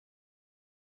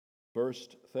1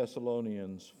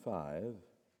 Thessalonians 5,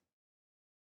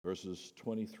 verses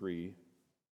 23,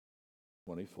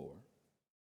 24.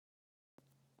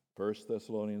 1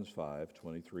 Thessalonians 5,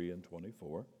 23 and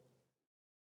 24.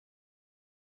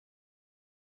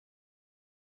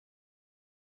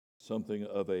 Something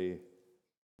of a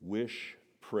wish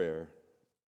prayer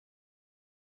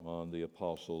on the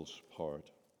apostles' part.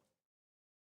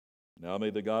 Now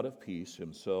may the God of peace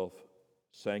himself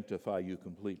sanctify you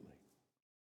completely.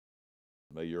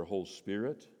 May your whole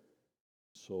spirit,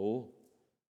 soul,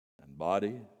 and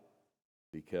body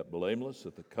be kept blameless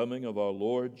at the coming of our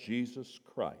Lord Jesus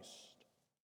Christ.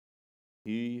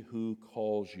 He who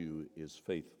calls you is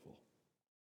faithful.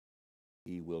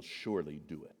 He will surely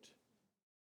do it.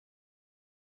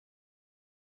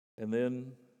 And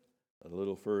then a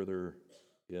little further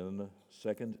in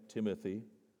 2 Timothy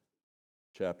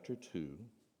chapter 2,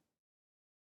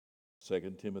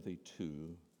 2 Timothy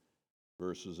 2,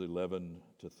 verses 11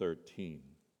 to 13.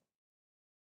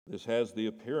 This has the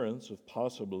appearance of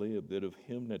possibly a bit of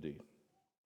hymnody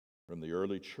from the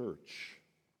early church.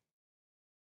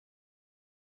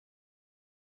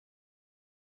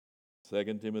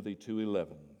 2 Timothy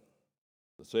 2:11.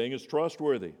 The saying is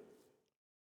trustworthy.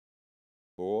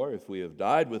 For if we have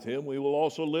died with him, we will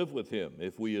also live with him.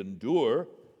 If we endure,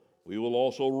 we will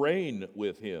also reign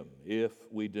with him.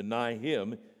 If we deny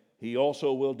him, he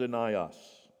also will deny us.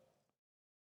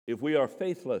 If we are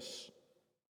faithless,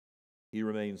 he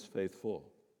remains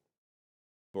faithful,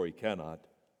 for he cannot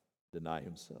deny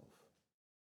himself.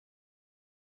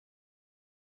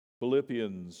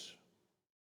 Philippians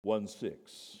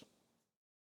 1:6.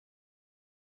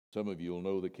 Some of you will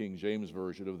know the King James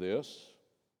Version of this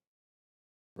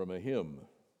from a hymn.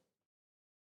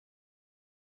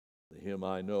 The hymn,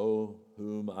 I know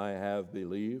whom I have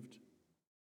believed.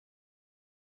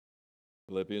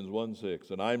 Philippians 1:6.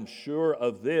 And I'm sure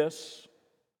of this,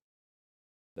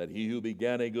 that he who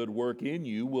began a good work in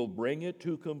you will bring it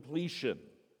to completion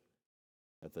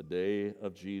at the day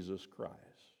of Jesus Christ.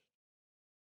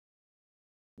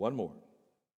 One more.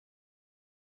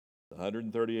 The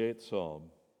 138th Psalm,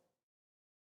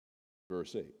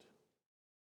 verse 8.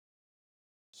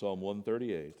 Psalm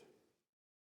 138,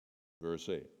 verse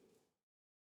 8.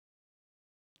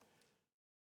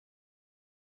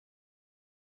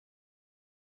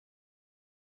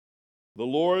 The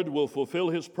Lord will fulfill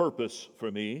his purpose for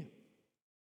me.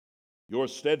 Your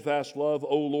steadfast love,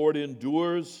 O Lord,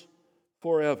 endures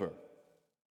forever.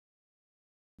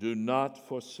 Do not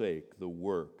forsake the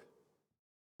work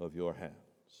of your hands.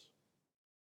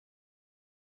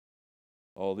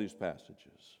 All these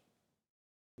passages,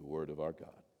 the word of our God.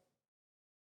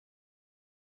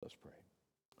 Let's pray.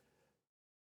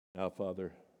 Now,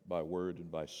 Father, by word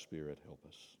and by spirit, help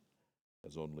us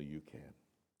as only you can,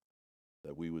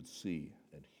 that we would see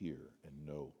and hear and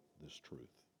know this truth.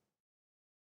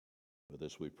 For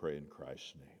this we pray in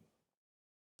Christ's name.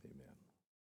 Amen.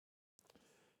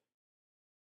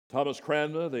 Thomas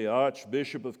Cranmer, the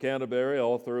Archbishop of Canterbury,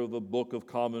 author of the Book of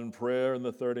Common Prayer and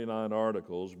the 39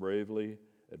 Articles, bravely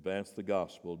advanced the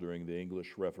gospel during the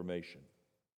English Reformation.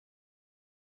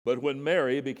 But when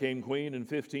Mary became queen in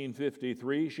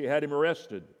 1553, she had him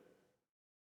arrested.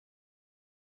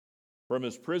 From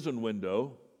his prison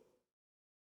window,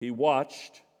 he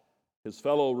watched his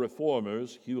fellow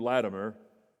reformers, Hugh Latimer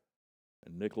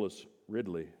and Nicholas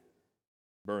Ridley,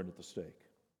 burned at the stake.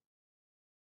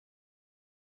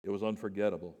 It was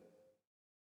unforgettable.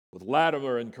 With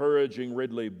Latimer encouraging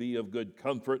Ridley, "Be of good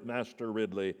comfort, Master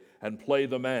Ridley, and play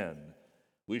the man.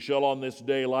 We shall on this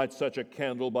day light such a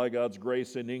candle by God's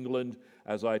grace in England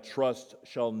as I trust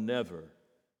shall never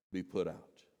be put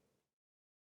out."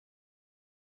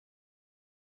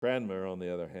 Cranmer, on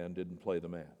the other hand, didn't play the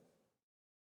man.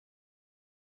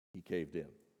 He caved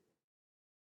in.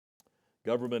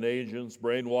 Government agents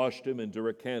brainwashed him into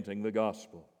recanting the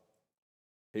gospel.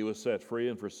 He was set free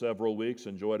and for several weeks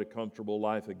enjoyed a comfortable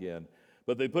life again.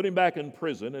 But they put him back in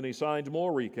prison and he signed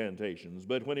more recantations.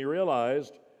 But when he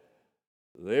realized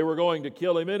they were going to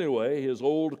kill him anyway, his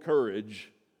old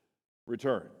courage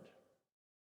returned.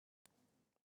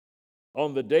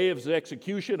 On the day of his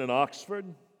execution in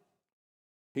Oxford,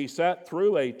 he sat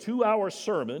through a 2-hour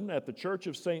sermon at the Church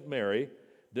of St. Mary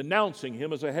denouncing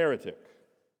him as a heretic.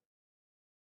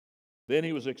 Then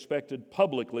he was expected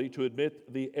publicly to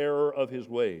admit the error of his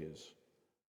ways.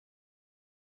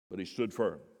 But he stood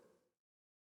firm.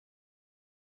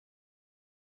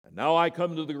 And now I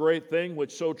come to the great thing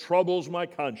which so troubles my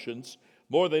conscience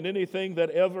more than anything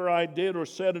that ever I did or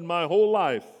said in my whole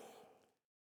life.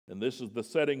 And this is the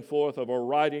setting forth of a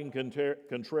writing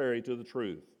contrary to the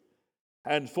truth.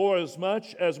 And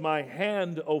forasmuch as my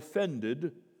hand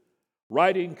offended,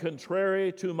 writing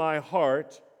contrary to my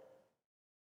heart,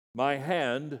 my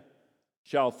hand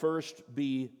shall first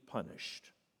be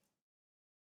punished.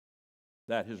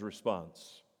 That his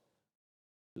response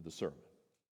to the sermon.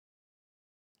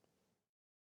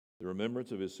 The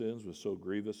remembrance of his sins was so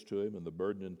grievous to him and the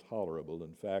burden intolerable.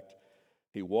 In fact,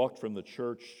 he walked from the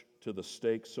church to the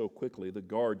stake so quickly the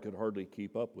guard could hardly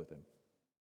keep up with him.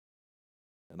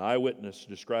 An eyewitness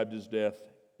described his death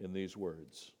in these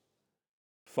words.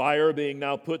 Fire being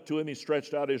now put to him, he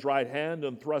stretched out his right hand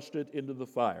and thrust it into the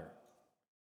fire,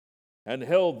 and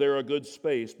held there a good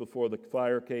space before the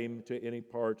fire came to any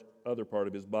other part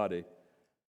of his body.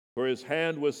 For his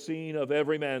hand was seen of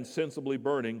every man sensibly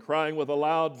burning, crying with a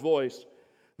loud voice,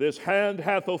 This hand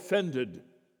hath offended.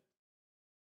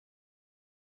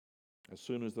 As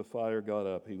soon as the fire got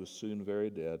up, he was soon very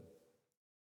dead,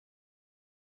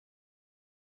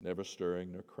 never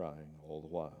stirring nor crying all the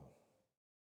while.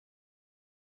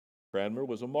 Cranmer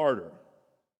was a martyr,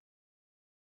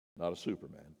 not a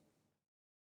Superman.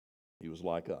 He was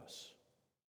like us.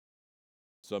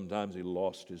 Sometimes he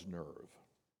lost his nerve.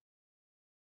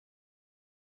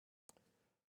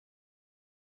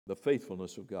 The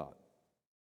faithfulness of God.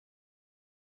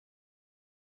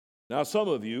 Now, some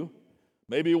of you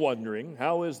may be wondering,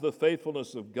 how is the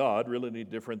faithfulness of God really any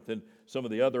different than some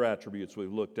of the other attributes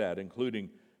we've looked at, including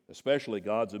especially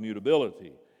God's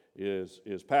immutability?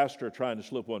 Is Pastor trying to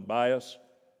slip one by us?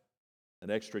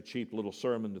 An extra cheap little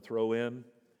sermon to throw in?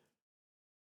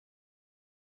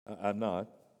 I'm not.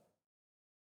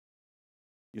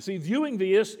 You see, viewing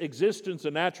the existence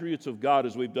and attributes of God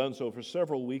as we've done so for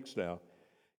several weeks now,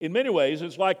 in many ways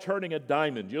it's like turning a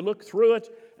diamond. You look through it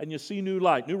and you see new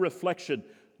light, new reflection,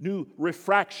 new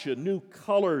refraction, new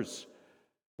colors.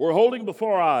 We're holding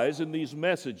before our eyes in these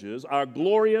messages our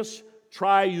glorious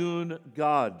triune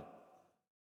God.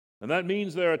 And that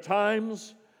means there are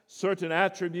times certain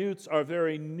attributes are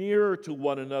very near to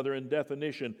one another in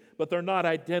definition, but they're not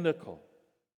identical.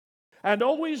 And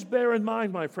always bear in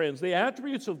mind, my friends, the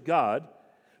attributes of God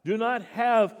do not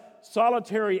have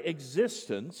solitary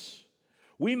existence.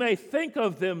 We may think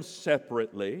of them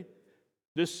separately,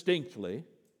 distinctly,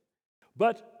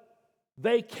 but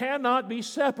they cannot be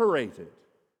separated.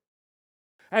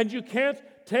 And you can't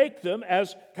take them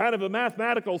as kind of a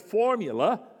mathematical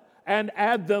formula and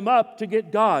add them up to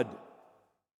get God.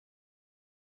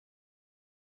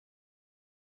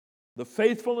 The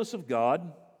faithfulness of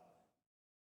God,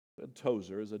 said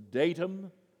Tozer, is a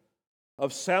datum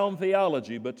of sound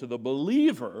theology, but to the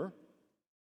believer,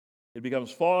 it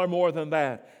becomes far more than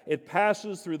that. It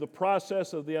passes through the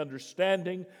process of the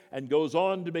understanding and goes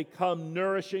on to become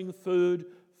nourishing food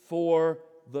for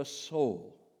the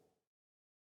soul.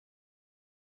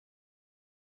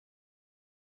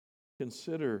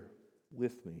 Consider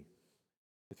with me,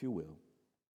 if you will,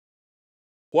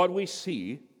 what we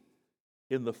see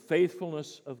in the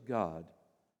faithfulness of God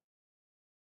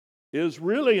is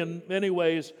really in many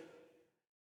ways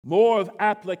more of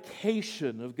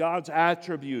application of God's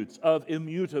attributes of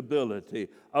immutability,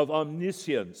 of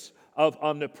omniscience, of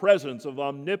omnipresence, of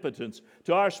omnipotence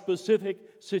to our specific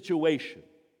situation.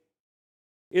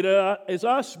 It is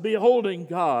us beholding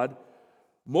God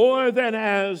more than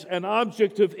as an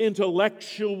object of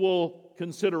intellectual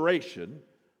consideration,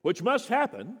 which must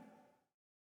happen,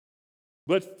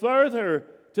 but further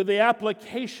to the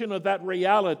application of that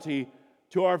reality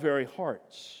to our very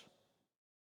hearts.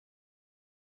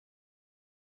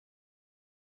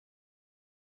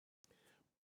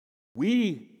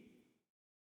 We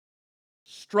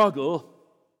struggle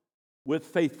with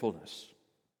faithfulness.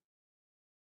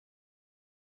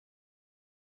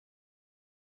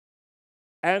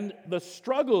 And the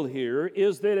struggle here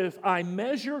is that if I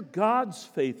measure God's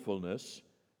faithfulness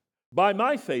by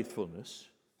my faithfulness,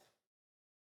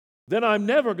 then I'm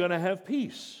never going to have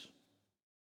peace.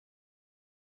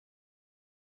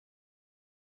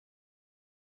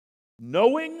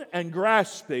 Knowing and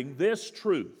grasping this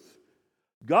truth,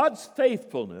 God's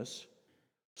faithfulness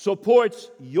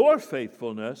supports your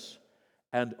faithfulness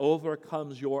and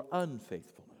overcomes your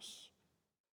unfaithfulness.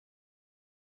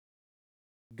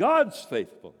 God's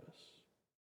faithfulness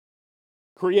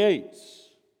creates,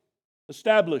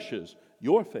 establishes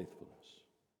your faithfulness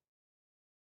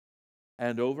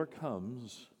and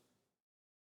overcomes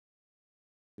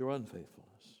your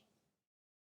unfaithfulness.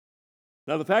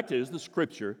 Now, the fact is, the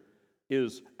Scripture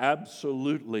is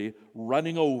absolutely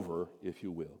running over, if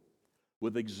you will,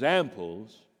 with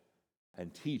examples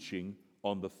and teaching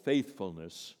on the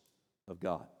faithfulness of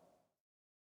God.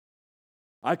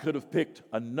 I could have picked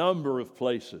a number of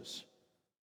places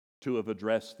to have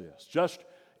addressed this, just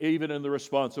even in the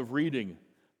response of reading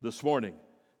this morning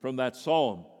from that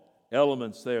psalm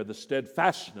elements there, the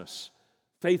steadfastness,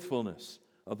 faithfulness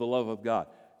of the love of God.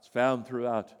 It's found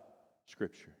throughout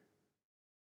Scripture.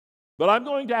 But I'm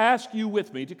going to ask you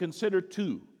with me to consider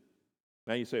two.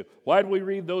 Now you say, why do we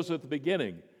read those at the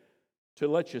beginning? To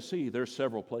let you see there's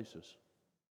several places.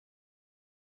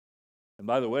 And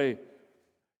by the way,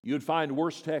 you'd find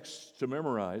worse texts to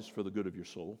memorize for the good of your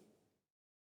soul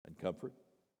and comfort.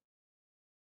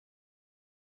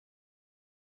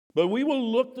 But we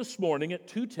will look this morning at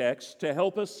two texts to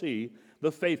help us see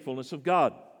the faithfulness of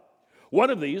God. One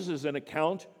of these is an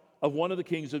account of one of the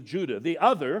kings of Judah. The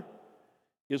other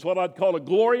is what I'd call a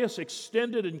glorious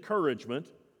extended encouragement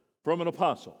from an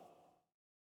apostle.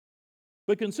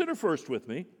 But consider first with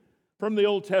me from the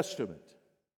Old Testament,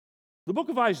 the book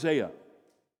of Isaiah,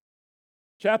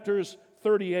 chapters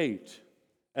 38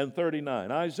 and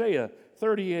 39. Isaiah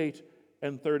 38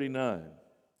 and 39.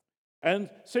 And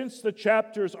since the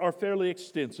chapters are fairly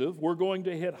extensive, we're going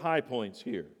to hit high points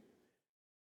here.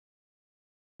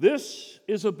 This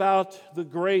is about the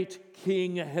great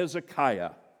King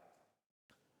Hezekiah.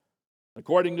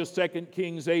 According to 2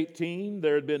 Kings 18,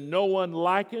 there had been no one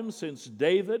like him since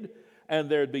David, and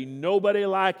there'd be nobody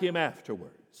like him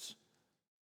afterwards.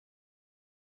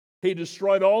 He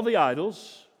destroyed all the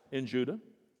idols in Judah.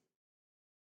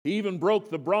 He even broke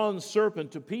the bronze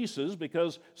serpent to pieces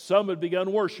because some had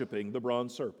begun worshiping the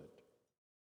bronze serpent.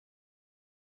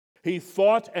 He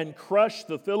fought and crushed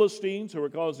the Philistines who were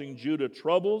causing Judah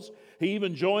troubles. He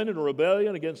even joined in a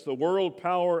rebellion against the world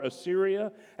power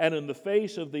Assyria. And in the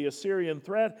face of the Assyrian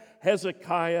threat,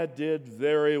 Hezekiah did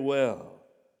very well.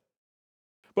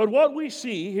 But what we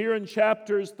see here in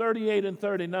chapters 38 and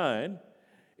 39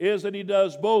 is that he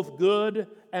does both good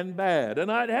and bad.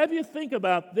 And I'd have you think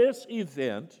about this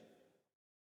event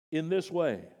in this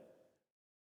way: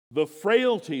 the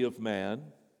frailty of man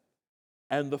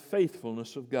and the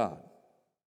faithfulness of God.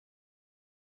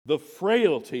 The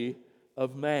frailty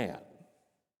of man,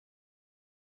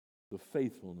 the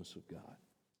faithfulness of God.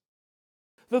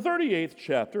 The 38th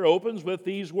chapter opens with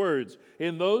these words: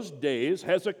 "In those days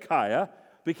Hezekiah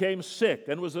became sick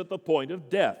and was at the point of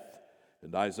death.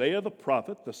 And Isaiah the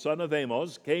prophet, the son of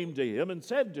Amos, came to him and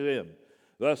said to him,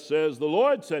 'Thus says the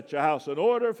Lord, set your house in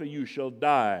order, for you shall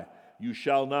die. You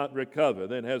shall not recover.'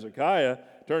 Then Hezekiah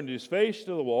turned his face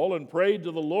to the wall and prayed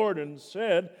to the Lord and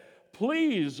said,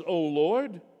 'Please, O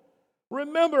Lord,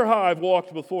 remember how I've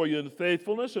walked before you in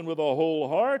faithfulness and with a whole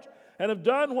heart, and have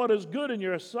done what is good in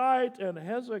your sight.' And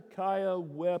Hezekiah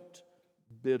wept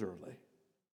bitterly.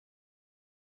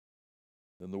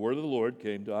 Then the word of the Lord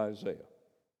came to Isaiah.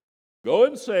 'Go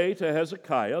and say to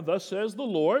Hezekiah, thus says the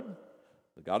Lord,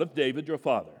 the God of David your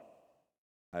father,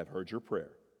 I have heard your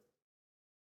prayer.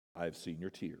 I have seen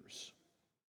your tears.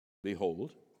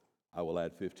 Behold, I will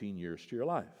add 15 years to your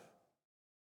life.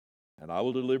 And I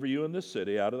will deliver you in this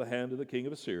city out of the hand of the king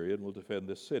of Assyria, and will defend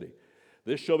this city.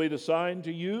 This shall be the sign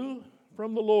to you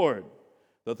from the Lord,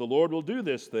 that the Lord will do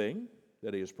this thing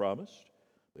that he has promised.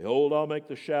 Behold, I'll make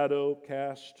the shadow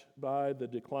cast by the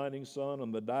declining sun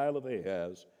on the dial of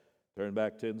Ahaz turn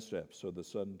back 10 steps. So the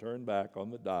sun turned back on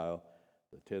the dial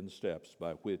the 10 steps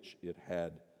by which it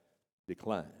had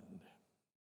declined.'"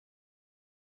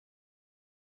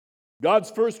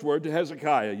 God's first word to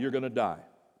Hezekiah: you're going to die.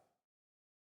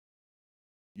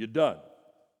 You're done.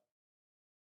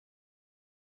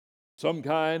 Some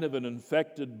kind of an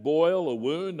infected boil, a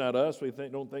wound. Not us, we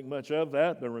don't think much of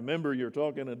that. But remember, you're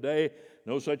talking today,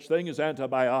 no such thing as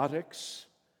antibiotics.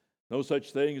 No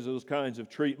such thing as those kinds of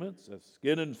treatments. A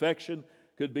skin infection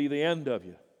could be the end of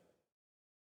you.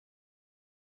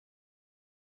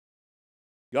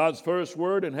 God's first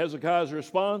word and Hezekiah's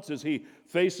response is he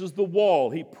faces the wall.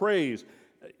 He prays.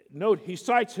 Note, he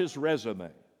cites his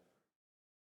resume.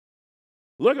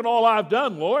 "Look at all I've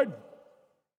done, Lord."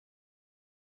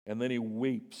 And then he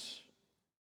weeps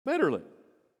bitterly.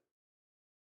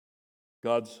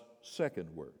 God's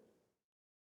second word.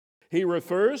 He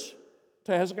refers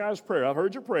to Hezekiah's prayer. I've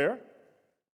heard your prayer.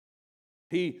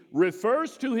 He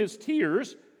refers to his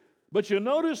tears, but you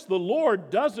notice the Lord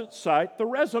doesn't cite the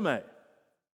resume.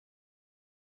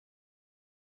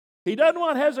 He doesn't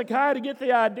want Hezekiah to get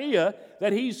the idea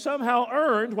that he's somehow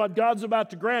earned what God's about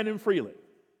to grant him freely.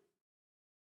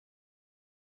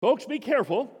 Folks, be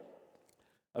careful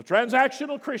of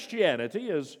transactional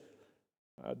Christianity, as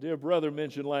our dear brother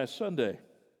mentioned last Sunday.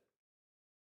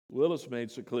 Willis made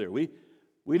so clear.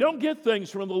 We don't get things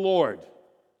from the Lord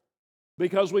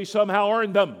because we somehow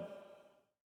earned them.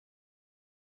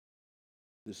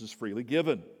 This is freely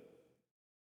given.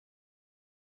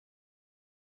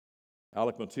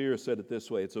 Alec Motyer said it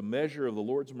this way: it's a measure of the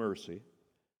Lord's mercy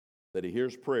that he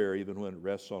hears prayer even when it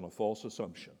rests on a false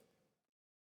assumption.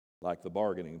 like the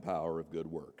bargaining power of good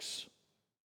works.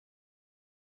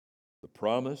 The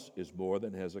promise is more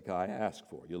than Hezekiah asked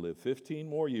for. You'll live 15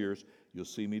 more years, you'll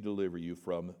see me deliver you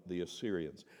from the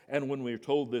Assyrians. And when we're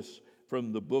told this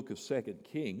from the book of 2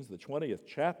 Kings, the 20th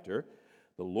chapter,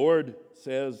 the Lord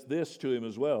says this to him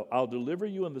as well. I'll deliver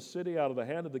you and the city out of the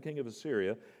hand of the king of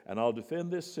Assyria, and I'll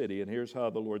defend this city. And here's how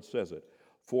the Lord says it.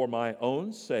 For my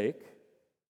own sake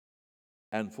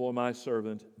and for my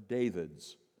servant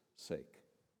David's sake.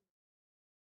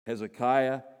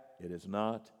 Hezekiah, it is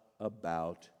not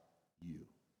about you.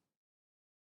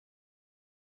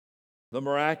 The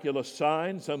miraculous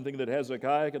sign, something that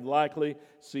Hezekiah could likely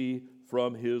see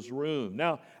from his room.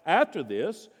 Now, after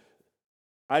this,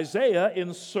 Isaiah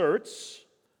inserts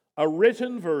a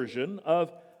written version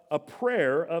of a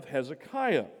prayer of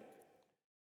Hezekiah.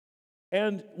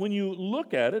 And when you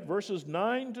look at it, verses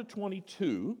 9 to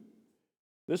 22,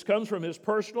 this comes from his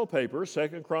personal paper,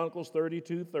 2 Chronicles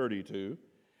 32:32.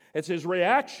 It's his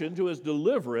reaction to his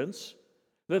deliverance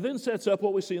that then sets up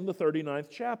what we see in the 39th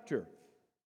chapter.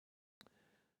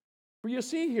 For you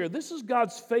see here, this is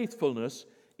God's faithfulness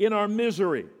in our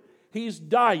misery. He's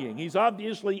dying. He's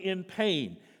obviously in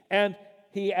pain. And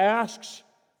he asks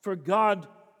for God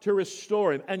to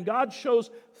restore him. And God shows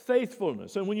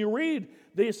faithfulness. And when you read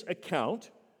this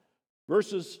account,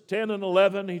 verses 10 and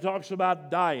 11, he talks about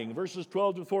dying. Verses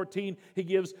 12 to 14, he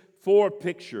gives four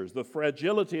pictures: the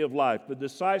fragility of life, the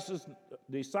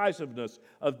decisiveness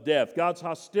of death, God's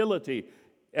hostility,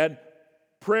 and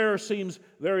prayer seems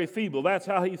very feeble. That's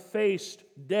how he faced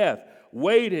death,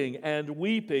 waiting and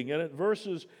weeping. And at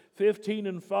verses 15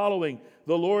 and following,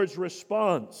 the Lord's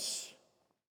response,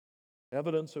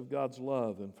 evidence of God's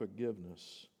love and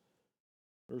forgiveness.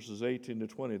 Verses 18 to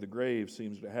 20, the grave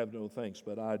seems to have no thanks,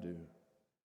 but I do.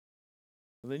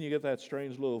 And then you get that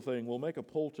strange little thing, we'll make a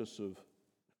poultice of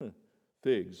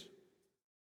figs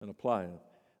and apply it.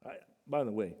 By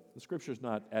the way, the Scripture's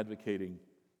not advocating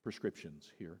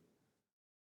prescriptions here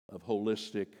of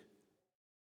holistic,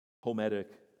 hometic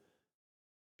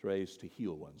ways to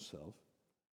heal oneself.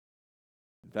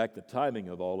 In fact, the timing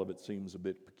of all of it seems a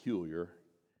bit peculiar.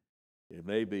 It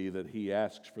may be that he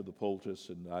asks for the poultice,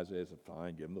 and Isaiah said,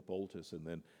 fine, give him the poultice, and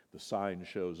then the sign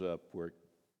shows up where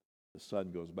the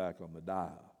sun goes back on the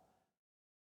dial.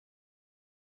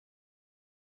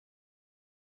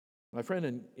 My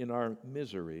friend, in our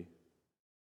misery,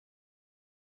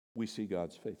 we see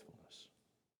God's faithfulness.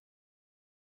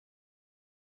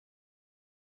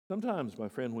 Sometimes, my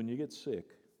friend, when you get sick,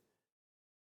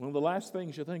 one of the last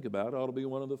things you think about ought to be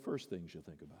one of the first things you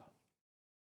think about.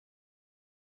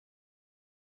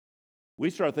 We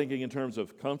start thinking in terms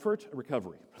of comfort,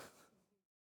 recovery.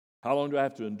 How long do I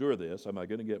have to endure this? Am I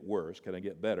going to get worse? Can I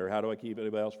get better? How do I keep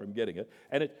anybody else from getting it?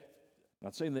 And I'm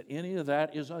not saying that any of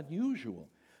that is unusual,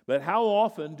 but how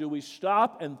often do we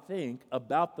stop and think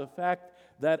about the fact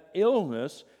that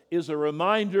illness is a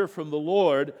reminder from the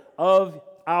Lord of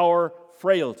our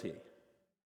frailty?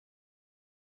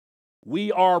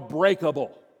 We are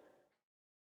breakable.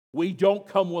 We don't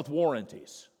come with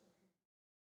warranties.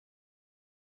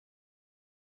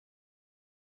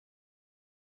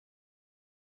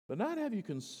 But not have you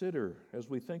consider, as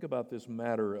we think about this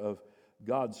matter of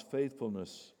God's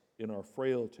faithfulness in our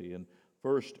frailty and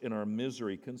first in our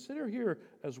misery, consider here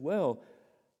as well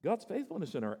God's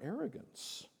faithfulness in our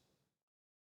arrogance.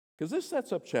 Because this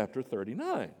sets up chapter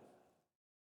 39.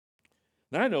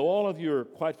 Now, I know all of you are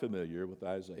quite familiar with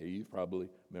Isaiah. You've probably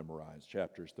memorized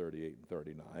chapters 38 and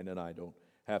 39, and I don't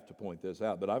have to point this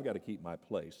out, but I've got to keep my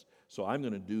place. So I'm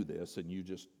going to do this, and you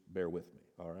just bear with me,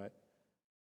 all right?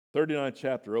 39th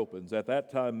chapter opens, at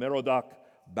that time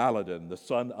Merodach-Baladan, the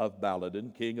son of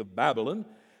Baladan, king of Babylon,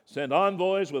 sent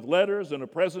envoys with letters and a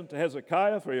present to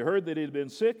Hezekiah, for he heard that he had been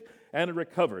sick and had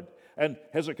recovered. And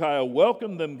Hezekiah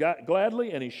welcomed them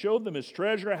gladly, and he showed them his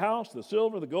treasure house, the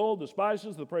silver, the gold, the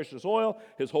spices, the precious oil,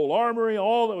 his whole armory,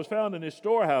 all that was found in his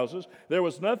storehouses. There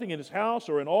was nothing in his house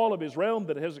or in all of his realm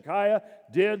that Hezekiah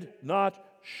did not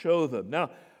show them.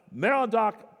 Now,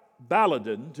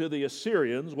 Merodach-Baladan to the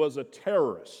Assyrians was a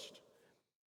terrorist.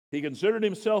 He considered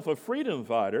himself a freedom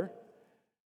fighter,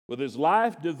 with his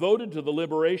life devoted to the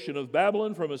liberation of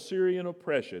Babylon from Assyrian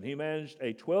oppression. He managed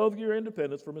a 12-year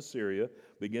independence from Assyria,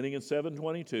 beginning in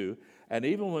 722, and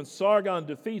even when Sargon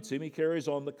defeats him, he carries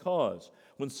on the cause.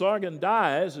 When Sargon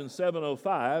dies in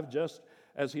 705, just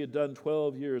as he had done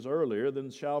 12 years earlier,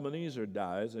 then Shalmaneser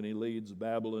dies, and he leads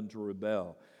Babylon to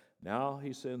rebel. Now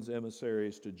he sends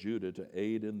emissaries to Judah to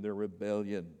aid in their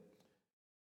rebellion.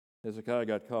 Hezekiah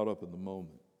got caught up in the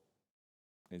moment.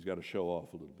 He's got to show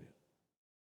off a little bit.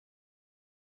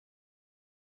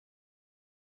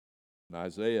 And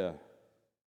Isaiah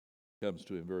Comes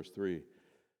to in verse 3.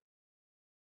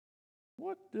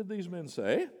 What did these men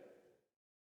say?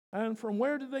 And from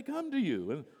where did they come to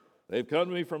you? And they've come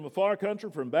to me from a far country,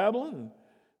 from Babylon. And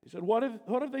he said, what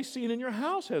have they seen in your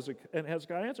house? And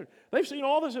Hezekiah answered, they've seen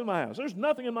all this in my house. There's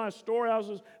nothing in my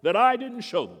storehouses that I didn't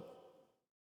show them.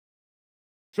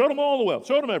 Showed them all the wealth.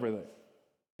 Showed them everything.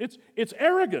 It's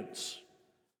arrogance.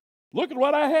 Look at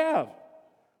what I have.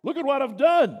 Look at what I've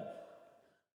done.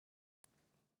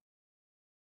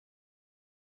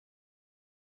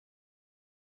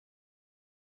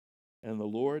 And the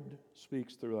Lord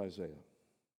speaks through Isaiah.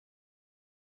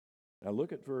 Now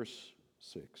look at verse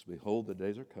 6. Behold, the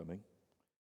days are coming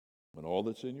when all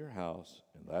that's in your house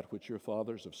and that which your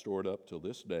fathers have stored up till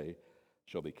this day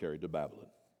shall be carried to Babylon.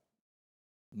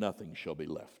 Nothing shall be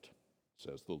left,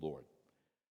 says the Lord.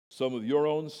 Some of your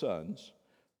own sons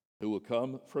who will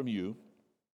come from you,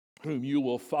 whom you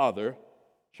will father,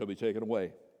 shall be taken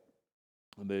away,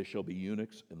 and they shall be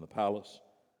eunuchs in the palace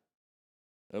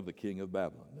of the king of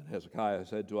Babylon. Then Hezekiah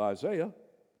said to Isaiah,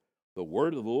 the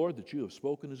word of the Lord that you have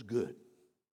spoken is good.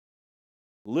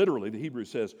 Literally, the Hebrew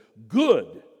says,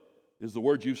 good is the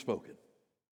word you've spoken.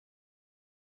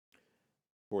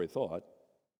 For he thought,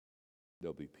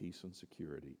 there'll be peace and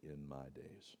security in my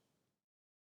days.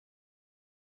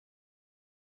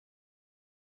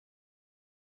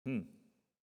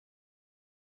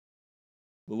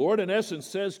 The Lord, in essence,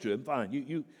 says to him, fine,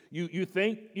 you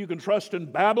think you can trust in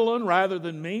Babylon rather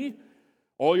than me?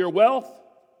 All your wealth,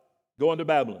 going to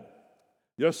Babylon.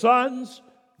 Your sons,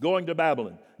 going to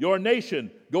Babylon. Your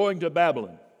nation, going to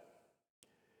Babylon.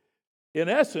 In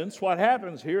essence, what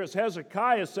happens here is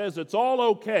Hezekiah says it's all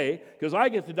okay because I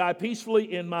get to die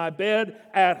peacefully in my bed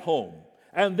at home.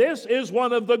 And this is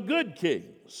one of the good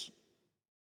kings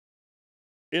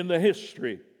in the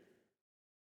history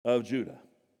of Judah.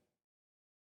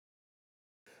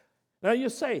 Now you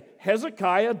say,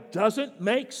 Hezekiah doesn't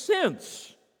make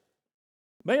sense.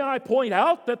 May I point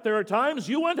out that there are times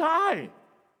you and I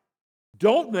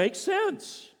don't make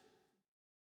sense.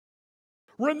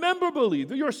 Remember,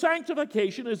 believer, your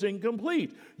sanctification is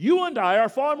incomplete. You and I are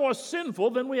far more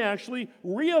sinful than we actually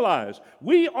realize.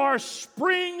 We are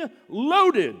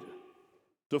spring-loaded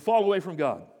to fall away from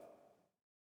God.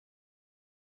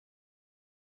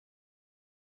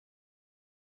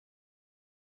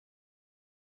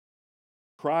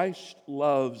 Christ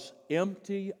loves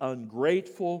empty,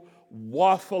 ungrateful,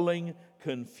 waffling,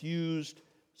 confused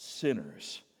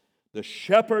sinners. The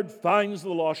shepherd finds the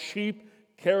lost sheep,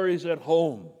 carries it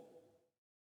home.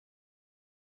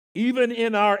 Even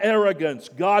in our arrogance,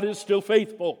 God is still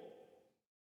faithful.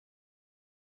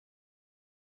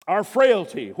 Our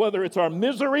frailty, whether it's our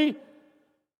misery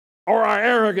or our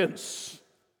arrogance,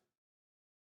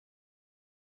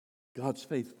 God's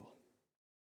faithful.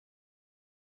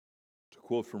 To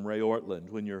quote from Ray Ortland,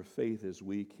 when your faith is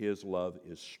weak, His love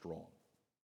is strong.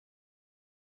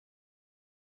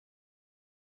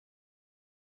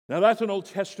 Now that's an Old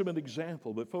Testament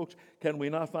example, but folks, can we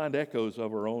not find echoes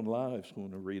of our own lives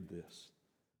when we read this?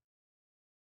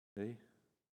 See?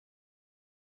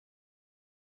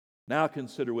 Now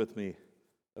consider with me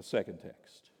a second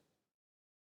text.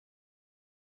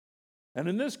 And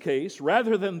in this case,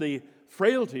 rather than the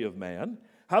frailty of man,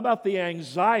 how about the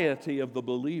anxiety of the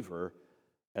believer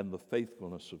and the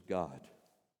faithfulness of God?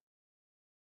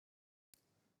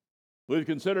 We've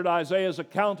considered Isaiah's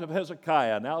account of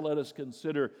Hezekiah. Now let us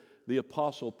consider the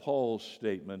Apostle Paul's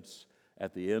statements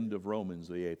at the end of Romans,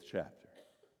 the 8th chapter.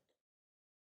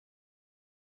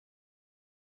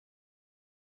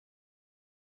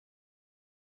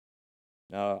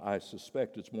 Now, I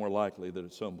suspect it's more likely that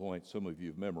at some point some of you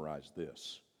have memorized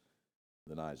this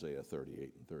than Isaiah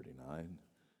 38 and 39,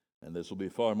 and this will be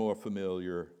far more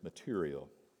familiar material.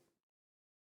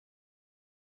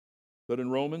 But in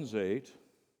Romans 8,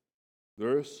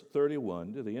 verse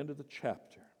 31 to the end of the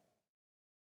chapter,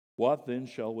 what then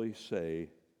shall we say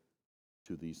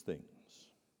to these things?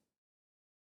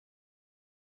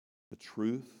 The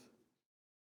truth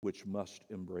which must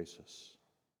embrace us.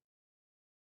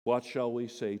 What shall we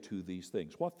say to these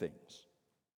things? What things?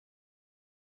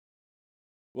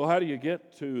 Well, how do you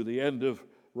get to the end of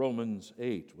Romans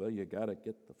 8? Well, you got to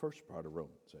get the first part of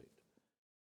Romans 8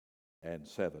 and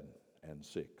 7 and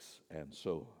 6 and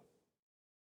so on.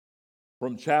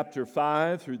 From chapter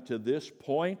 5 through to this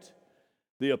point,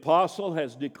 the apostle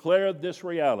has declared this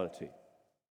reality.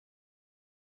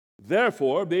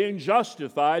 Therefore, being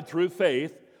justified through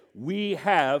faith, we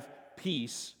have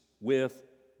peace with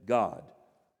God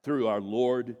through our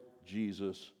Lord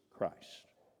Jesus Christ.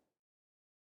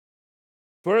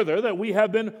 Further, that we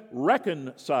have been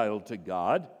reconciled to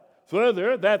God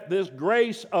Further, that this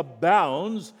grace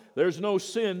abounds. There's no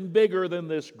sin bigger than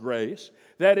this grace.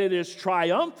 That it is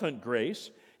triumphant grace.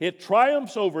 It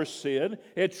triumphs over sin.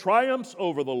 It triumphs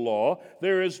over the law.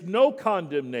 There is no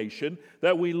condemnation.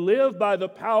 That we live by the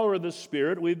power of the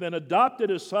Spirit. We've been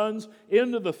adopted as sons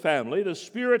into the family. The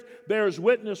Spirit bears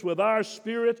witness with our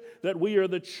spirit that we are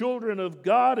the children of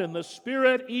God, and the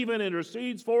Spirit even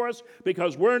intercedes for us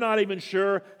because we're not even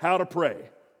sure how to pray.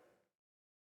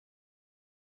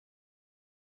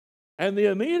 And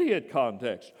the immediate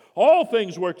context, all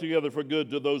things work together for good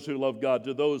to those who love God,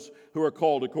 to those who are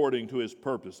called according to His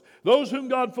purpose. Those whom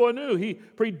God foreknew, He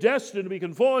predestined to be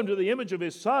conformed to the image of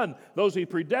His Son. Those He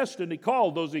predestined, He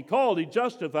called. Those He called, He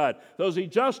justified. Those He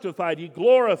justified, He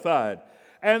glorified.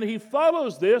 And He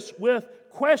follows this with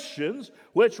questions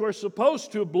which were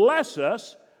supposed to bless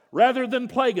us rather than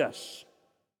plague us.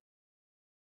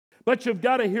 But you've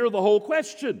got to hear the whole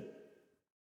question.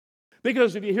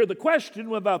 Because if you hear the question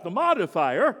without the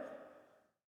modifier,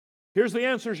 here's the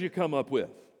answers you come up with.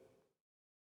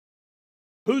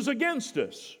 Who's against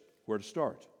us? Where to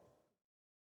start?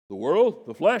 The world,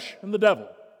 the flesh, and the devil.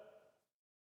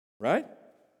 Right?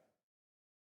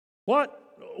 What?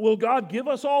 Will God give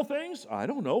us all things? I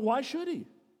don't know. Why should He?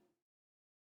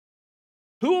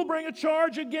 Who will bring a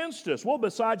charge against us? Well,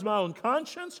 besides my own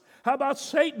conscience, how about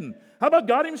Satan? How about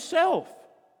God Himself?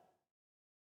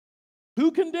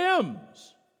 Who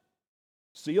condemns?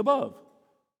 See above.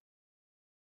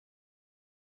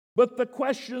 But the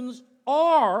questions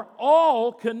are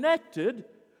all connected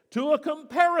to a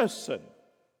comparison.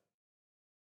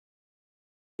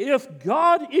 If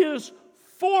God is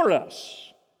for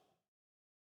us,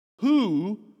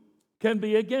 who can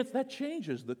be against? That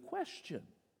changes the question.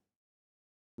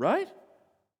 Right?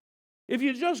 If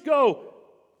you just go,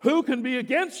 who can be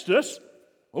against us?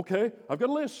 Okay, I've got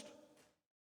a list.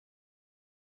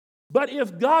 But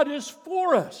if God is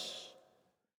for us,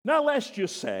 now lest you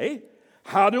say,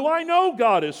 how do I know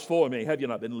God is for me? Have you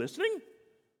not been listening?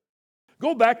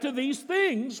 Go back to these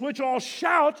things which all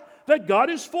shout that God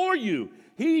is for you.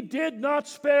 He did not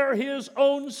spare His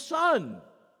own Son.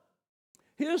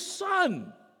 His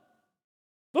Son.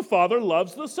 The Father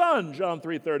loves the Son, John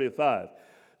 3:35.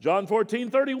 John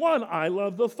 14:31, I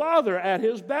love the Father at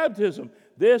His baptism.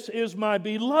 This is my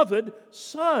beloved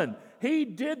Son. He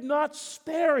did not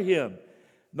spare Him,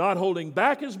 not holding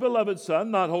back His beloved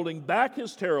Son, not holding back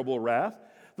His terrible wrath.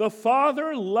 The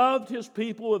Father loved His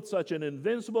people with such an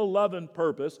invincible love and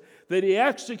purpose that He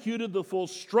executed the full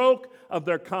stroke of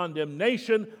their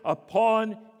condemnation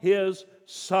upon His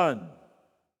Son.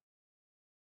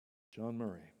 John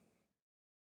Murray.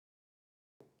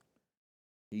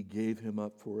 He gave Him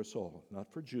up for us all,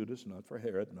 not for Judas, not for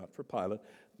Herod, not for Pilate,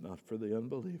 not for the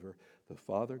unbeliever. The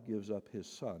Father gives up His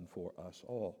Son for us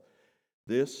all.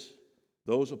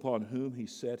 Those upon whom He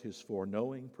set His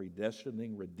foreknowing,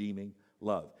 predestining, redeeming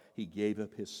love. He gave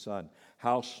up His Son.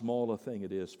 How small a thing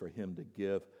it is for Him to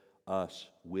give us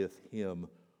with Him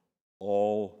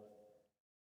all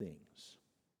things.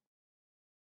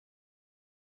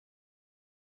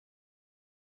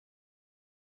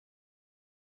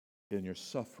 In your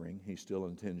suffering, He still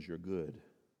intends your good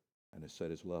and has set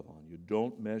His love on you.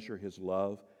 Don't measure His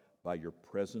love by your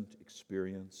present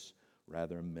experience.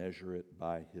 Rather, measure it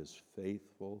by His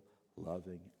faithful,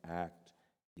 loving act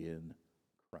in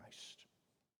Christ.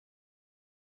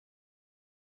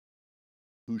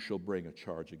 Who shall bring a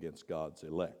charge against God's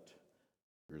elect?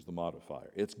 Here's the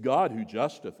modifier. It's God who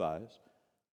justifies.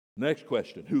 Next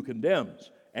question, who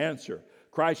condemns? Answer,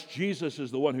 Christ Jesus is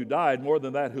the one who died, more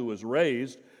than that, who was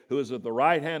raised, who is at the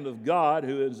right hand of God,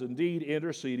 who is indeed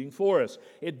interceding for us.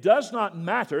 It does not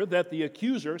matter that the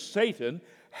accuser, Satan,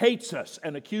 hates us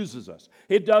and accuses us.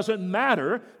 It doesn't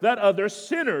matter that other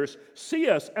sinners see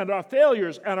us and our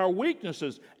failures and our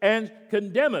weaknesses and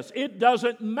condemn us. It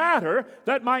doesn't matter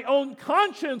that my own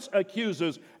conscience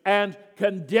accuses and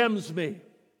condemns me.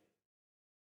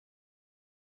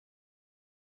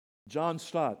 John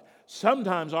Stott,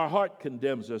 sometimes our heart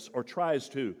condemns us or tries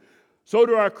to. So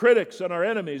do our critics and our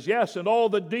enemies, yes, and all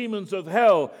the demons of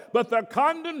hell. But their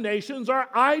condemnations are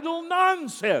idle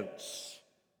nonsense.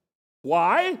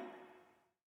 Why?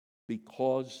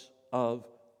 Because of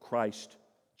Christ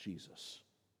Jesus.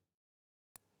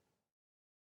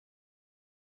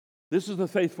 This is the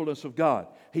faithfulness of God.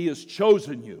 He has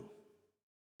chosen you.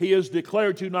 He has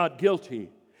declared you not guilty.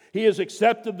 He has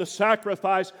accepted the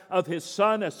sacrifice of His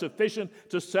Son as sufficient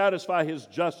to satisfy His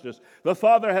justice. The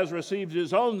Father has received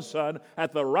His own Son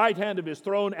at the right hand of His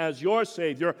throne as your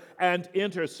Savior and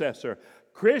intercessor.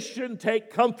 Christian,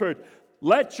 take comfort.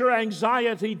 Let your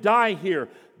anxiety die here.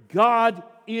 God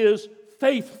is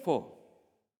faithful.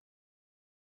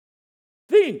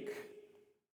 think,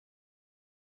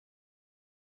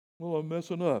 well, I'm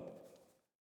messing up.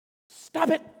 Stop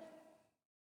it.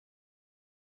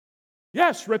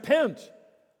 Yes, repent.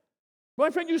 My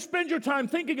friend, you spend your time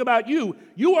thinking about you,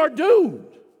 you are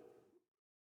doomed.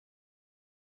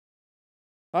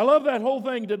 I love that whole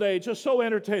thing today. It's just so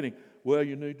entertaining. Well,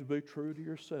 you need to be true to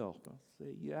yourself. I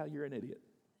say, yeah, you're an idiot.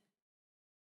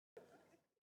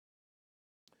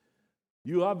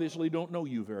 You obviously don't know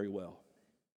you very well.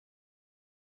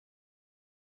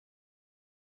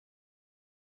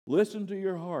 Listen to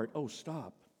your heart. Oh,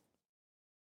 stop.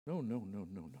 No.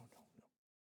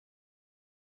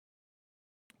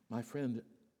 My friend,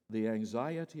 the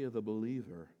anxiety of the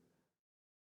believer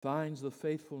finds the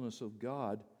faithfulness of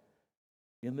God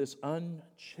in this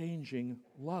unchanging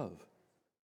love.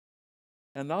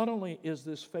 And not only is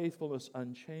this faithfulness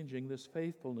unchanging, this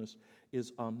faithfulness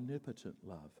is omnipotent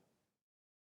love.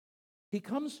 He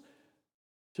comes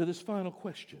to this final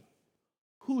question: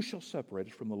 who shall separate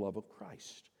us from the love of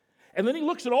Christ? And then he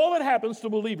looks at all that happens to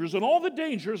believers and all the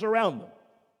dangers around them.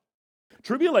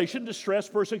 Tribulation, distress,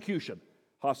 persecution,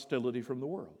 hostility from the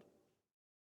world.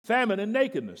 Famine and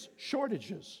nakedness,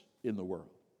 shortages in the world.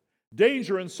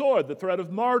 Danger and sword, the threat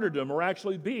of martyrdom or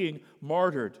actually being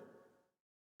martyred.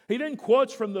 He then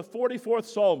quotes from the 44th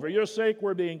Psalm, for your sake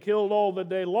we're being killed all the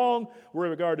day long, we're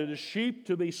regarded as sheep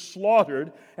to be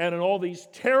slaughtered, and in all these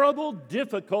terrible,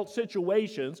 difficult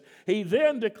situations, he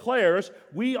then declares,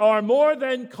 we are more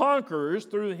than conquerors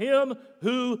through him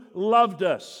who loved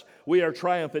us. We are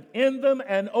triumphant in them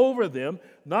and over them,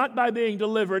 not by being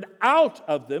delivered out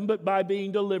of them, but by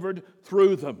being delivered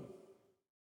through them.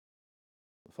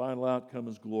 The final outcome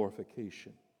is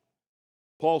glorification.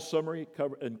 Paul's summary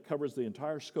covers the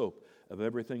entire scope of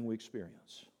everything we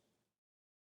experience.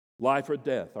 Life or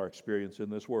death, our experience in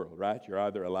this world, right? You're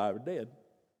either alive or dead.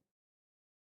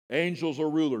 Angels or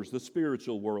rulers, the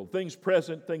spiritual world. Things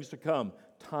present, things to come.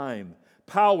 Time.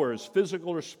 Powers,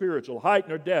 physical or spiritual.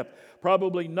 Height or depth.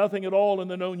 Probably nothing at all in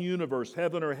the known universe,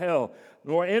 heaven or hell,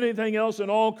 nor anything else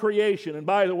in all creation. And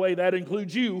by the way, that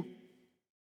includes you.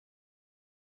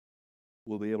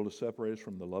 Will be able to separate us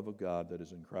from the love of God that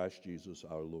is in Christ Jesus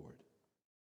our Lord.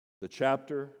 The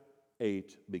chapter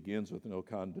 8 begins with no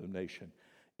condemnation,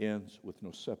 ends with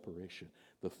no separation,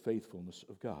 the faithfulness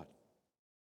of God.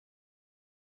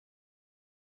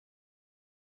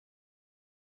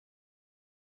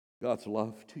 God's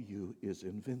love to you is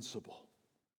invincible.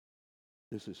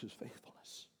 This is His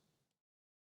faithfulness.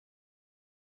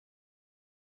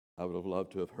 I would have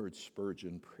loved to have heard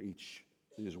Spurgeon preach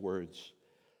these words.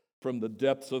 From the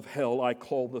depths of hell I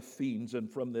call the fiends, and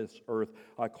from this earth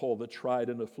I call the tried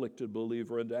and afflicted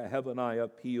believer. Into heaven I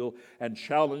appeal and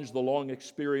challenge the long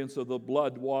experience of the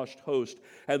blood-washed host.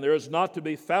 And there is not to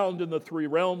be found in the three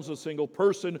realms a single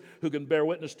person who can bear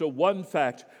witness to one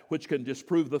fact which can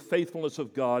disprove the faithfulness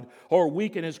of God or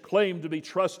weaken His claim to be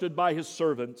trusted by His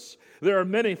servants. There are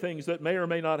many things that may or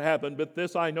may not happen, but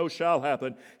this I know shall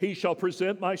happen. He shall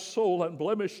present my soul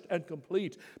unblemished and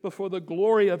complete before the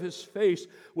glory of His face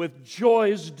with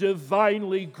joys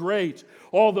divinely great.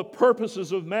 All the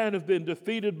purposes of man have been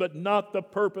defeated, but not the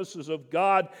purposes of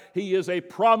God. He is a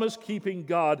promise-keeping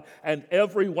God, and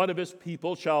every one of His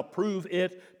people shall prove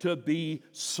it to be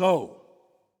so.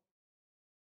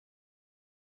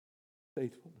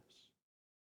 Faithfulness.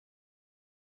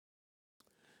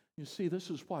 You see, this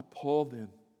is why Paul then,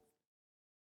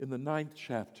 in the 9th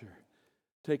chapter,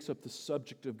 takes up the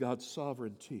subject of God's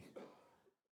sovereignty.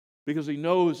 Because he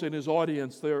knows in his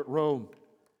audience there at Rome,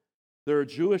 there are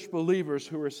Jewish believers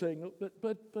who are saying,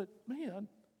 but man,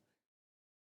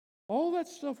 all that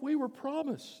stuff we were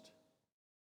promised.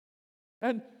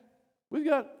 And we've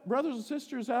got brothers and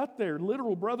sisters out there,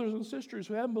 literal brothers and sisters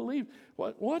who haven't believed.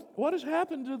 What has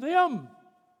happened to them?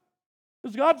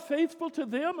 Is God faithful to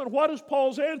them? And what is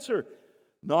Paul's answer?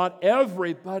 Not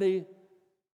everybody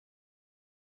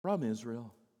from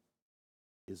Israel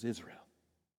is Israel.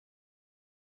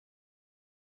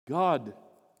 God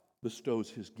bestows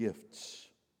His gifts.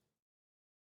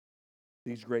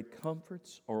 These great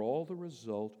comforts are all the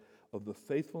result of the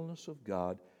faithfulness of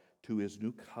God to His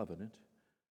new covenant.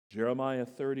 Jeremiah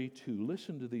 32,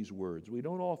 listen to these words.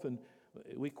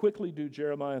 We quickly do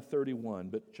Jeremiah 31,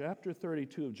 but chapter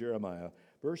 32 of Jeremiah,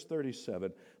 verse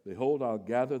 37, behold, I'll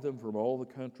gather them from all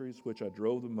the countries which I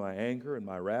drove them in my anger and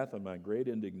my wrath and my great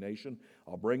indignation.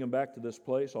 I'll bring them back to this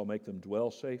place. I'll make them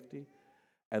dwell safety.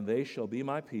 And they shall be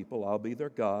my people. I'll be their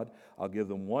God. I'll give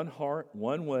them one heart,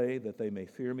 one way, that they may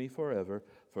fear me forever,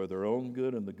 for their own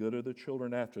good and the good of their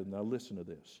children after them. Now listen to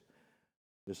this.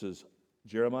 This is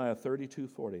Jeremiah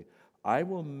 32:40. I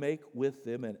will make with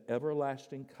them an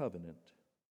everlasting covenant,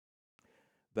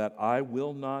 that I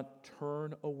will not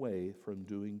turn away from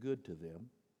doing good to them,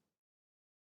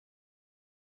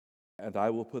 and I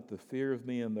will put the fear of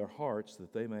me in their hearts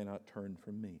that they may not turn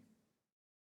from me.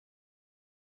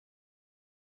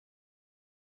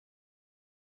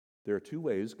 There are two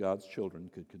ways God's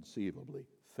children could conceivably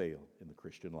fail in the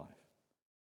Christian life.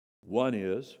 One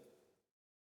is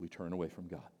we turn away from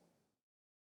God.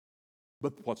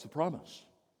 But what's the promise?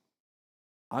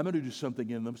 I'm going to do something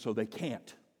in them so they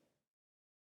can't.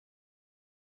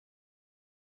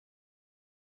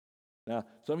 Now,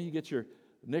 some of you get your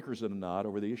knickers in a knot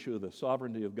over the issue of the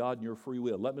sovereignty of God and your free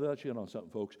will. Let me let you in on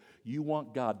something, folks. You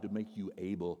want God to make you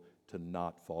able to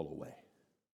not fall away.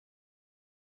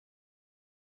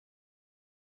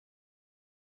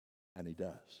 And He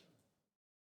does.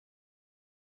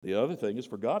 The other thing is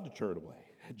for God to turn away.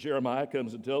 Jeremiah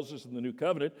comes and tells us in the New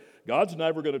Covenant, God's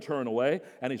never going to turn away,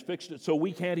 and He's fixed it so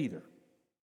we can't either.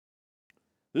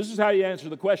 This is how you answer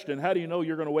the question, how do you know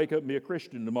you're going to wake up and be a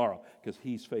Christian tomorrow? Because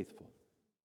He's faithful.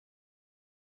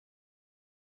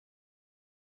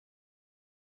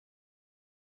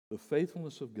 The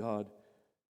faithfulness of God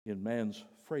in man's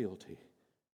frailty,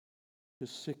 his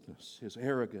sickness, his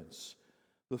arrogance,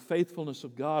 the faithfulness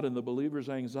of God in the believer's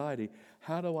anxiety.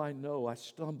 How do I know? I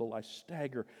stumble, I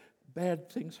stagger. Bad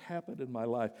things happen in my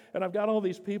life. And I've got all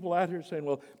these people out here saying,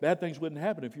 well, bad things wouldn't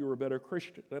happen if you were a better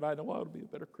Christian. And I know I would be a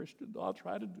better Christian. I'll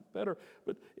try to do better.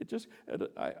 But it just,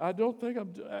 I don't think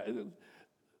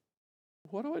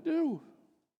what do I do?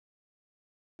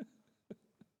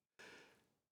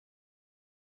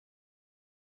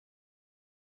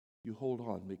 You hold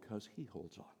on because He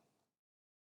holds on.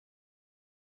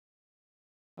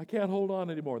 I can't hold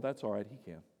on anymore. That's all right. He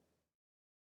can.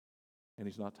 And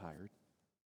He's not tired.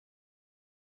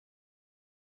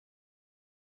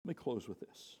 Let me close with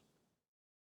this.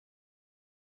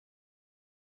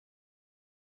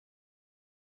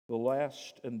 The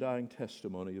last and dying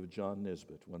testimony of John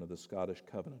Nisbet, one of the Scottish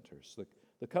Covenanters.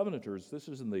 The Covenanters, this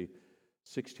is in the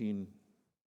 1600s,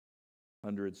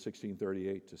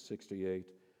 1638 to 68.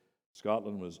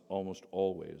 Scotland was almost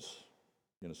always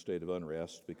in a state of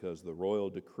unrest because the royal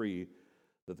decree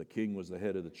that the king was the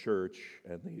head of the church,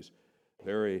 and these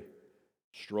very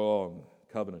strong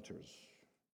Covenanters,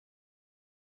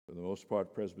 for the most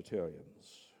part Presbyterians,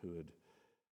 who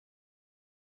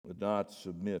would not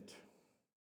submit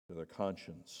to their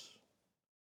conscience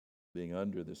being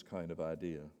under this kind of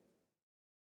idea.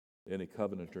 Any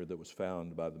Covenanter that was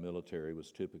found by the military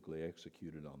was typically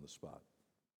executed on the spot.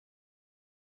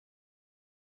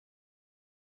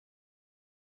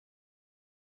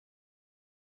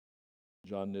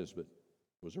 John Nisbet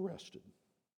was arrested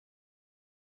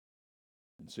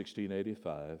in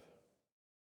 1685.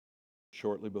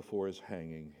 Shortly before his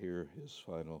hanging, hear his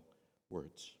final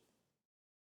words.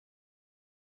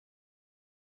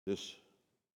 This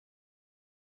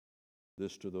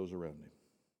to those around him.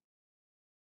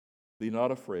 Be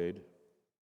not afraid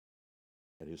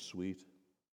at His sweet,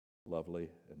 lovely,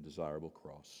 and desirable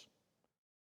cross.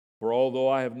 For although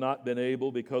I have not been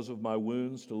able, because of my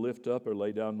wounds, to lift up or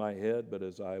lay down my head, but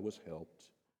as I was helped,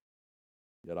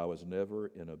 yet I was never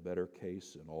in a better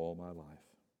case in all my life.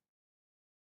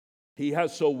 He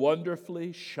has so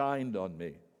wonderfully shined on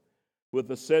me with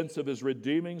the sense of His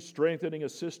redeeming, strengthening,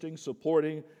 assisting,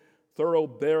 supporting,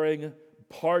 thorough-bearing,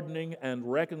 pardoning, and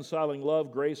reconciling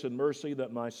love, grace, and mercy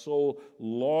that my soul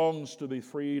longs to be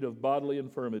freed of bodily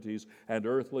infirmities and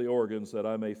earthly organs, that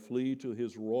I may flee to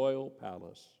His royal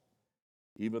palace,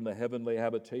 even the heavenly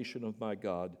habitation of my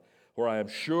God, where I am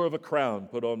sure of a crown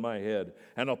put on my head,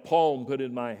 and a palm put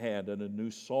in my hand, and a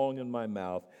new song in my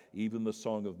mouth, even the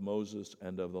song of Moses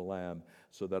and of the Lamb,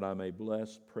 so that I may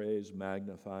bless, praise,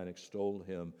 magnify, and extol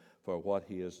Him for what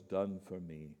He has done for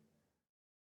me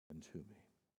and to me.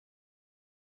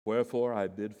 Wherefore I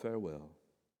bid farewell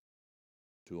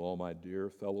to all my dear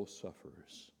fellow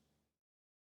sufferers,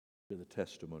 to the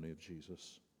testimony of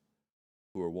Jesus,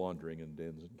 who are wandering in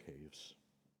dens and caves.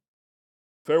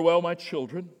 Farewell, my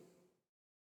children.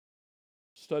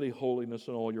 Study holiness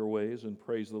in all your ways and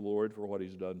praise the Lord for what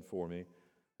He's done for me,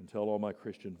 and tell all my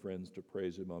Christian friends to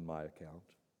praise Him on my account.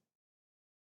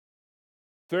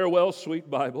 Farewell, sweet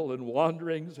Bible, and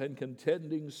wanderings and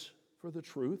contendings for the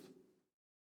truth.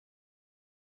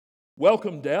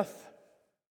 Welcome, death.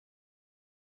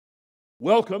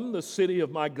 Welcome, the city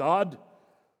of my God,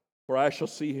 where I shall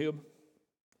see Him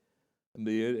and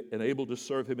be enabled to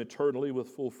serve Him eternally with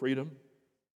full freedom.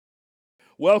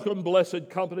 Welcome, blessed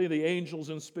company, the angels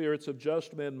and spirits of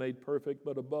just men made perfect,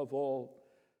 but above all,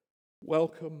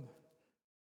 welcome,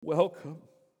 welcome,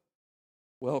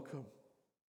 welcome,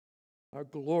 our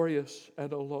glorious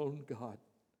and alone God,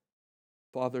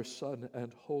 Father, Son,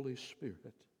 and Holy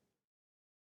Spirit,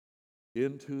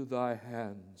 into thy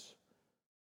hands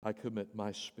I commit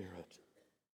my spirit,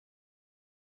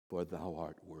 for thou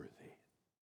art worthy.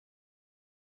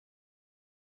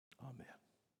 Amen.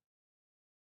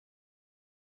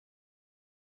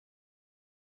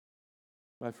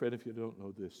 My friend, if you don't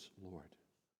know this Lord,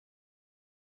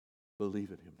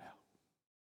 believe in him now.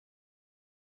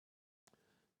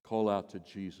 Call out to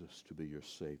Jesus to be your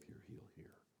Savior. He'll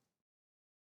hear.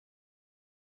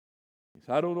 He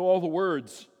said, I don't know all the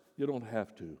words. You don't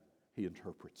have to. He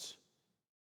interprets.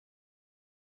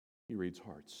 He reads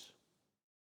hearts.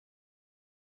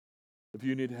 If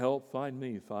you need help, find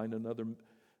me. Find another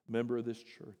member of this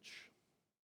church.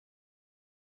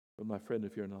 But my friend,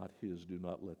 if you're not his, do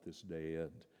not let this day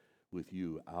end with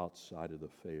you outside of the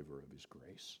favor of his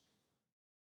grace.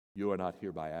 You are not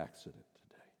here by accident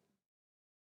today.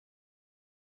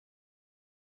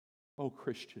 Oh,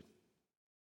 Christian,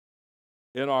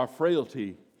 in our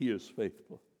frailty, he is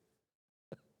faithful.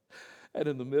 And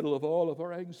in the middle of all of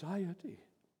our anxiety,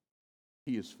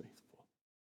 he is faithful.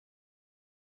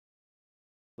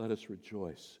 Let us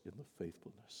rejoice in the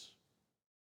faithfulness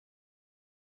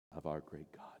of our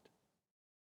great God.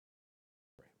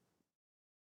 Pray.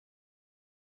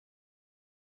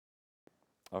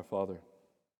 Our Father,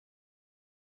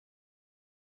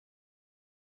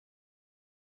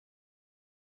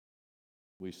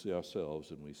 we see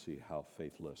ourselves and we see how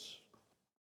faithless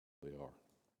we are.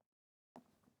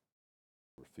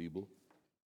 We're feeble.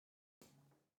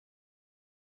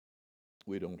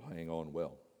 We don't hang on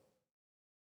well.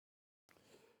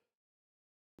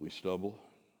 We stumble.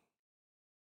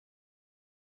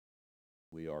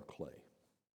 We are clay.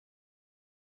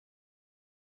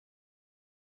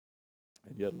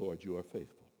 And yet, Lord, you are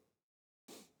faithful.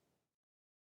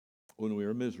 When we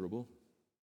are miserable,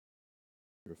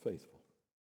 you're faithful.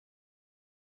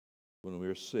 When we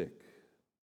are sick,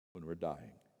 when we're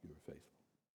dying, you're faithful.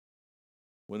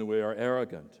 When we are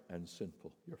arrogant and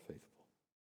sinful, you're faithful.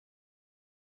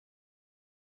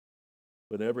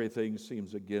 When everything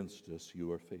seems against us,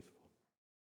 you are faithful.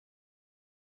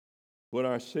 When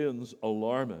our sins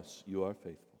alarm us, you are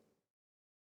faithful.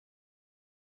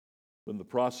 When the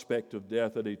prospect of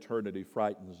death and eternity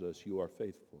frightens us, you are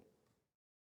faithful.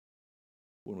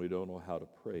 When we don't know how to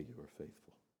pray, you are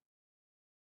faithful.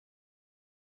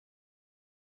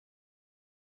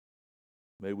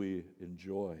 May we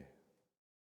enjoy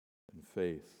and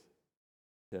faith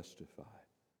testify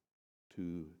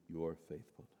to your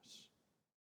faithfulness.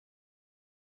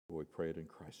 For we pray it in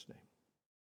Christ's name.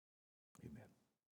 Amen.